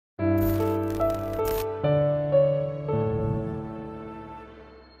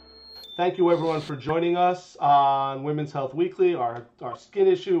Thank you everyone for joining us on Women's Health Weekly, our skin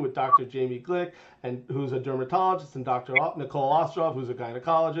issue with Dr. Jaimie Glick, and who's a dermatologist, and Dr. Nikole Ostrov, who's a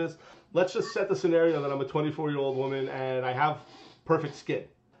gynecologist. Let's just set the scenario that I'm a 24-year-old woman and I have perfect skin.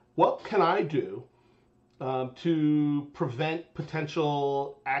 What can I do to prevent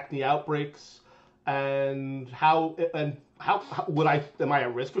potential acne outbreaks, and how would am I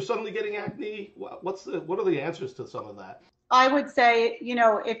at risk for suddenly getting acne? What are the answers to some of that? I would say,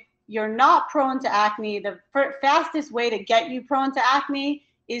 if you're not prone to acne, the fastest way to get you prone to acne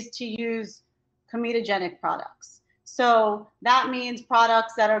is to use comedogenic products. So that means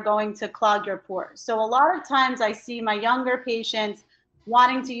products that are going to clog your pores. So a lot of times I see my younger patients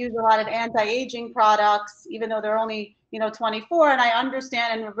wanting to use a lot of anti-aging products, even though they're only, 24, and I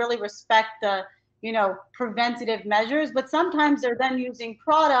understand and really respect the, preventative measures, but sometimes they're then using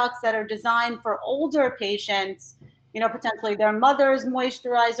products that are designed for older patients, potentially their mother's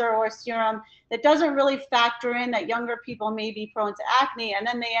moisturizer or serum that doesn't really factor in that younger people may be prone to acne. And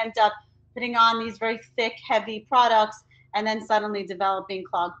then they end up putting on these very thick, heavy products and then suddenly developing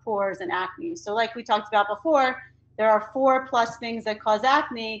clogged pores and acne. So like we talked about before, there are 4+ things that cause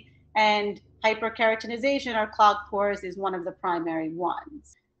acne, and hyperkeratinization or clogged pores is one of the primary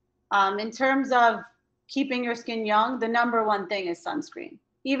ones. In terms of keeping your skin young, the number one thing is sunscreen,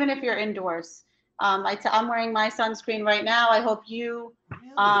 even if you're indoors. I'm wearing my sunscreen right now. I hope you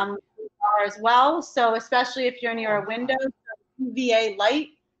are as well. So especially if you're near a window, UVA light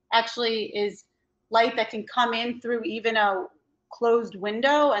actually is light that can come in through even a closed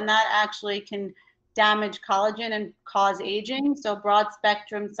window, and that actually can damage collagen and cause aging. So broad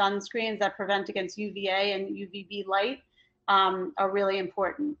spectrum sunscreens that prevent against UVA and UVB light are really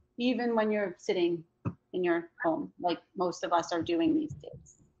important, even when you're sitting in your home, like most of us are doing these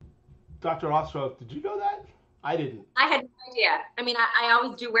days. Dr. Ostrov, did you know that? I didn't. I had no idea. I mean, I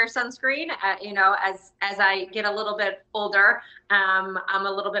always do wear sunscreen. As I get a little bit older, I'm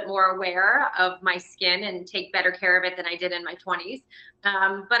a little bit more aware of my skin and take better care of it than I did in my 20s.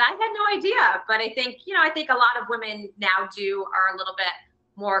 But I had no idea. But I think a lot of women now are a little bit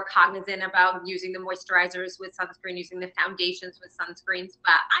more cognizant about using the moisturizers with sunscreen, using the foundations with sunscreens.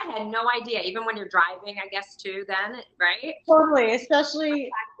 But I had no idea, even when you're driving, I guess, too, then, right? Totally,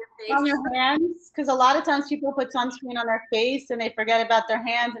 especially on your hands, because a lot of times people put sunscreen on their face and they forget about their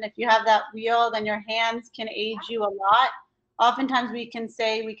hands. And if you have that wheel, then your hands can age you a lot. Oftentimes we can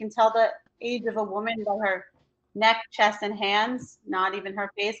tell the age of a woman by her neck, chest, and hands, not even her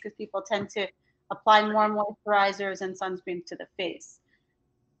face, because people tend to apply more moisturizers and sunscreen to the face.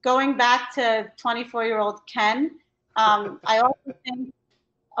 Going back to 24-year-old Ken, I also think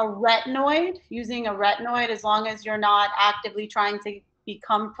using a retinoid, as long as you're not actively trying to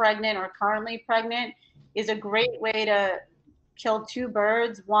become pregnant or currently pregnant, is a great way to kill two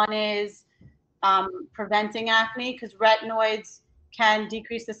birds. One is preventing acne, because retinoids can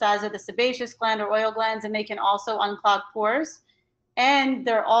decrease the size of the sebaceous gland or oil glands, and they can also unclog pores. And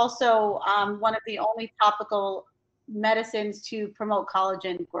they're also one of the only topical medicines to promote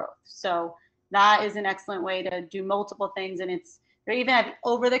collagen growth. So that is an excellent way to do multiple things. And they even have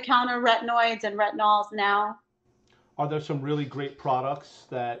over-the-counter retinoids and retinols now. Are there some really great products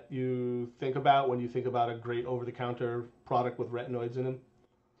that you think about when you think about a great over-the-counter product with retinoids in them?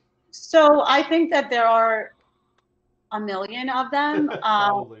 So I think that there are a million of them.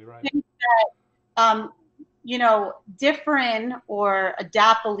 Probably, right. I think that, Differin or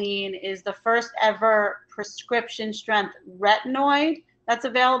adapalene is the first ever prescription strength retinoid that's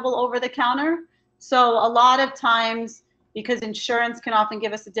available over the counter. So a lot of times, because insurance can often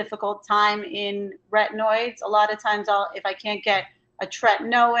give us a difficult time in retinoids, a lot of times if I can't get a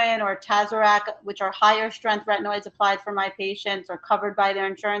tretinoin or Tazorac, which are higher strength retinoids applied for my patients or covered by their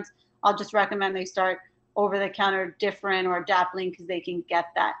insurance, I'll just recommend they start over the counter Differin or adapalene, because they can get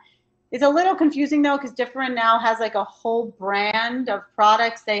that. It's a little confusing though, because Differin now has like a whole brand of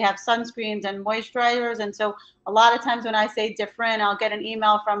products. They have sunscreens and moisturizers. And so a lot of times when I say Differin, I'll get an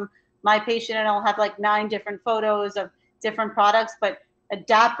email from my patient and I'll have like 9 different photos of different products. But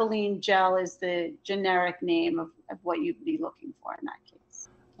adapalene gel is the generic name of what you'd be looking for in that case.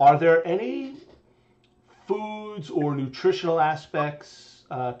 Are there any foods or nutritional aspects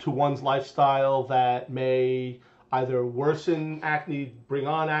to one's lifestyle that may either worsen acne, bring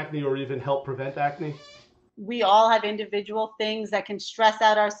on acne, or even help prevent acne? We all have individual things that can stress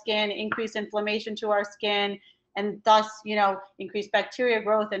out our skin, increase inflammation to our skin, and thus, increase bacteria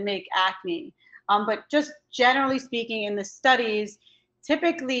growth and make acne. But just generally speaking, in the studies,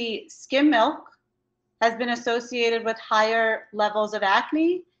 typically skim milk has been associated with higher levels of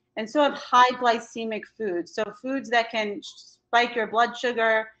acne, and so have high glycemic foods. So foods that can spike your blood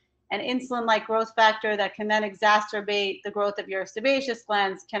sugar an insulin-like growth factor that can then exacerbate the growth of your sebaceous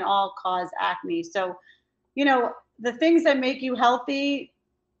glands can all cause acne. So, you know, the things that make you healthy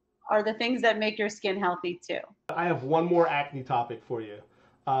are the things that make your skin healthy too. I have one more acne topic for you.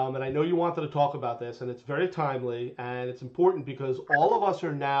 And I know you wanted to talk about this, and it's very timely, and it's important because all of us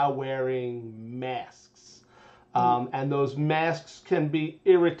are now wearing masks. And those masks can be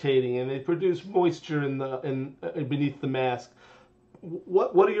irritating, and they produce moisture beneath the mask.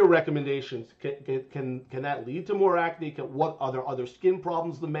 What are your recommendations? Can that lead to more acne? What are there other skin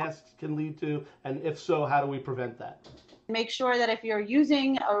problems the masks can lead to? And if so, how do we prevent that? Make sure that if you're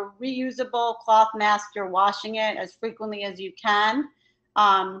using a reusable cloth mask, you're washing it as frequently as you can.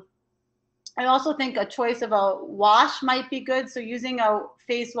 I also think a choice of a wash might be good. So using a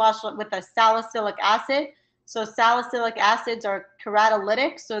face wash with a salicylic acid. So salicylic acids are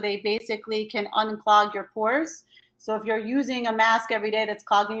keratolytic, so they basically can unclog your pores. So if you're using a mask every day that's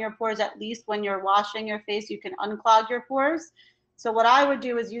clogging your pores, at least when you're washing your face, you can unclog your pores. So what I would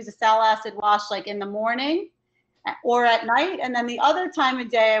do is use a sal acid wash like in the morning or at night. And then the other time of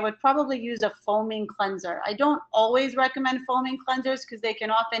day, I would probably use a foaming cleanser. I don't always recommend foaming cleansers because they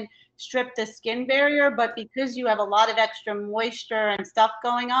can often strip the skin barrier, but because you have a lot of extra moisture and stuff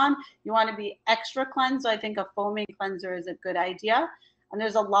going on, you want to be extra cleansed. So I think a foaming cleanser is a good idea. And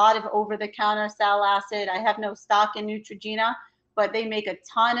there's a lot of over-the-counter sal acid. I have no stock in Neutrogena, but they make a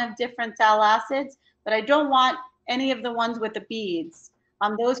ton of different sal acids. But I don't want any of the ones with the beads.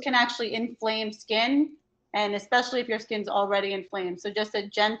 Those can actually inflame skin, and especially if your skin's already inflamed. So just a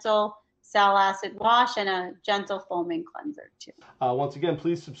gentle sal acid wash and a gentle foaming cleanser too. Once again,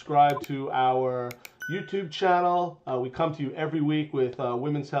 please subscribe to our YouTube channel. We come to you every week with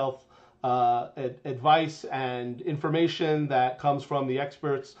women's health advice and information that comes from the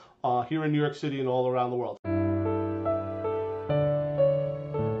experts here in New York City and all around the world.